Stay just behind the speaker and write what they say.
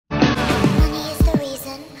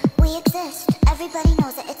Everybody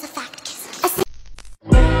knows it, it's a fact.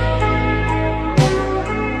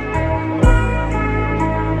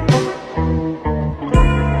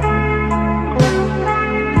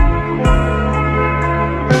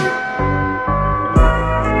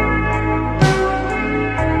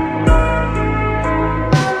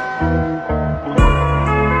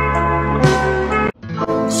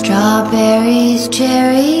 Strawberries,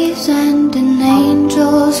 cherries, and an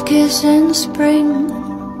angel's kiss in spring.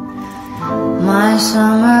 My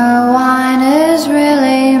summer wine is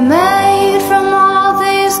really made from all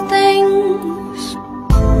these things.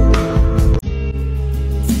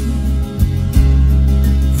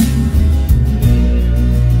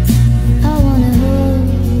 I wanna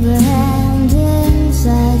hold a hand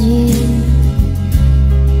inside you.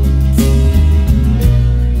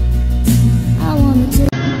 I wanna do.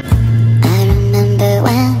 I remember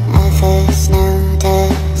when I first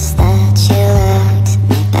noticed that you liked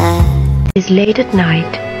me back. It's late at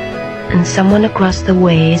night, and someone across the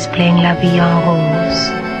way is playing La Vie en Rose.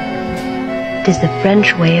 It is the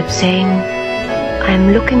French way of saying, I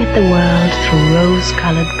am looking at the world through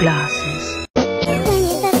rose-colored glasses. When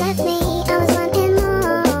you first left me, I was wanting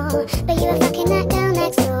more, but you were fucking that girl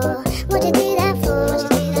next door. What'd you do that for?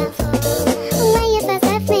 When you first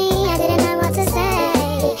left me, I didn't know what to say.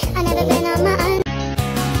 I never been on my own.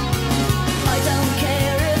 I don't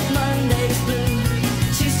care if Monday's blue,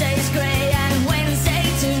 Tuesday's grey and Wednesday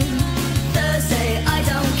too. Thursday, I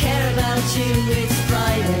don't care about you, it's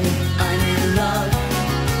Friday, I'm in love.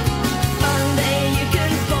 Monday, you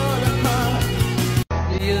can fall apart.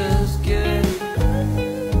 Feels good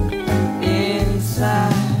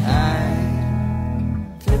inside.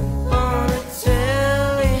 Flip on the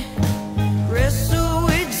telly, wrestle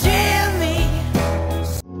with Jimmy.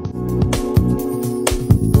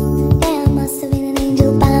 There must have been an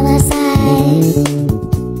angel by my side.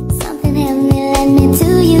 Something heavenly led me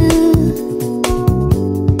to you.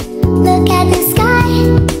 Look at the sky,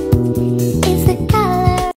 it's the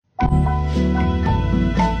color.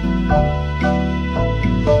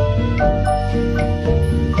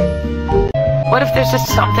 What if there's just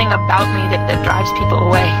something about me that drives people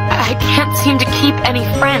away? I can't seem to keep any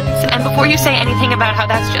friends. And before you say anything about how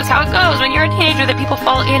that's just how it goes when you're a teenager, that people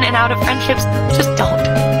fall in and out of friendships, just don't.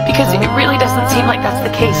 Because it really doesn't seem like that's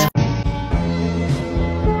the case.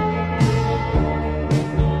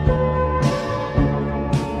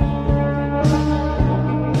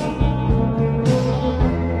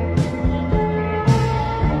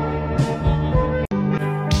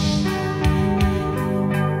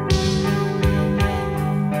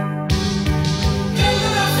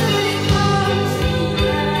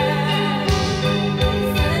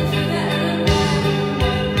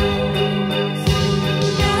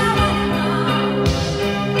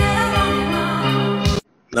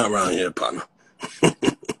 Not around here, partner.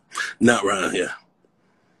 Not around here.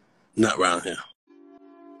 Not around here.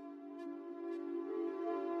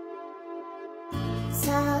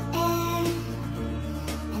 Salt air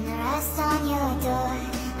and the rest on your door.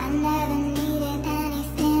 I never needed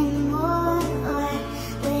anything more, or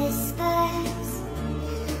whispers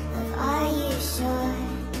of are you sure?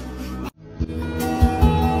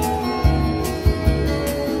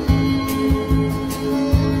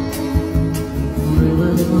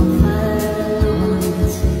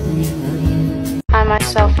 I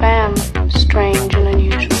myself am strange and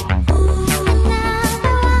unusual.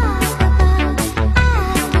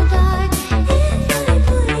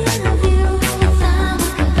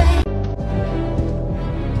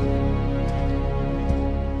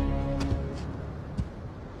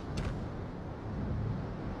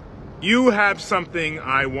 You have something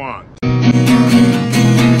I want.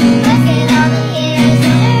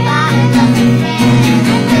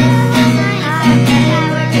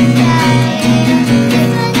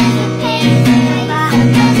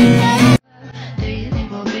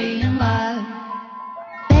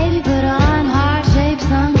 Baby, put on heart-shaped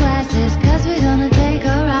sunglasses, 'cause we're gonna take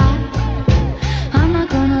a ride. I'm not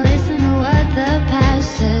gonna listen to what the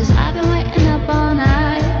past says. I've been waiting up all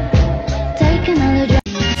night. Take another drive.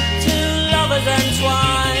 Two lovers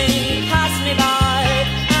entwined.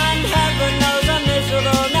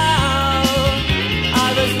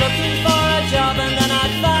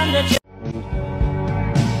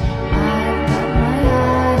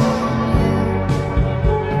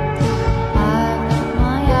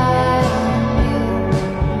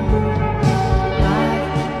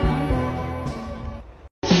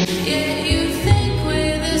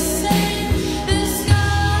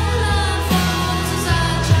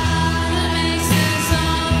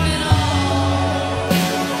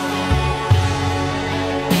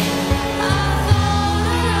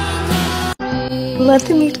 let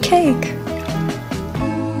them eat cake.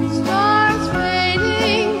 Stars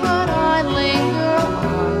fading, but I linger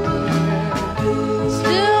on,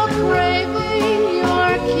 still craving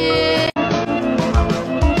your kiss.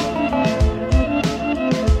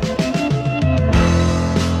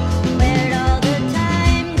 Where'd all the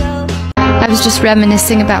time go? I was just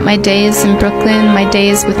reminiscing about my days in Brooklyn, my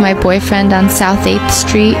days with my boyfriend on South 8th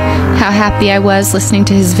Street, how happy I was listening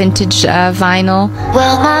to his vintage vinyl.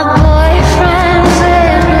 Well, my boyfriend's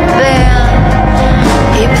in a band.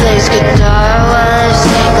 He plays guitar while I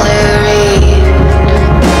sing lyric.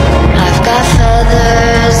 I've got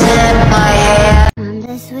feathers in my hair. I'm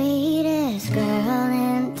the sweetest girl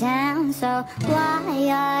in town, so why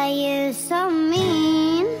are you so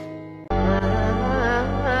mean?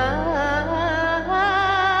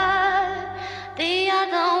 The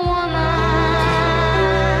other woman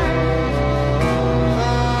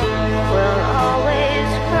will always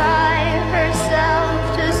cry herself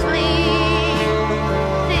to sleep.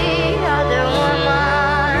 The other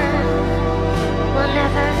woman will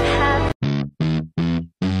never have.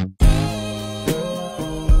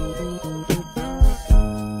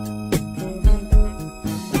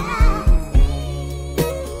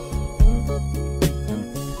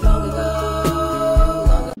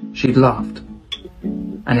 She'd laughed,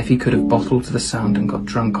 and if he could have bottled the sound and got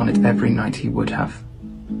drunk on it every night, he would have.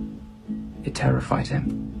 It terrified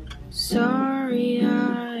him. Sorry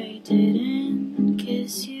I didn't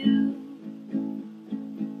kiss you.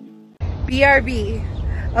 BRB,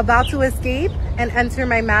 about to escape and enter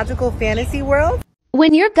my magical fantasy world?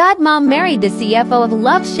 When your godmom married the CFO of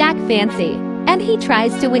Love Shack Fancy, and he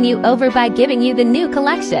tries to win you over by giving you the new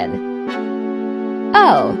collection.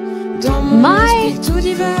 Oh, my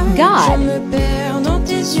God. Je me perds dans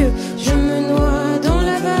tes yeux, je me noie dans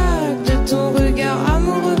la vague de ton regard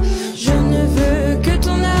amoureux. Je ne veux que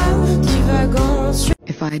ton âme divagant sur.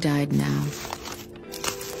 If I died now,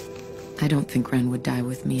 I don't think Ren would die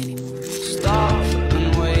with me anymore. Stop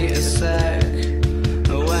and wait a sec.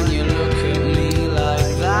 When you look at me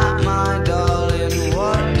like that, my darling,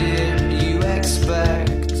 what did you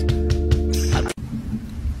expect?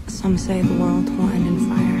 Some say the world will end in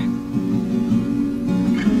fire.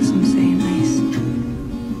 Some say in ice.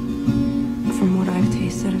 From what I've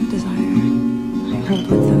tasted of desire, I hold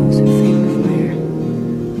with those who favor fire.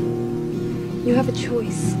 You have a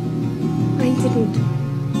choice. I didn't.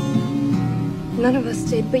 None of us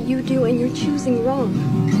did, but you do, and you're choosing wrong.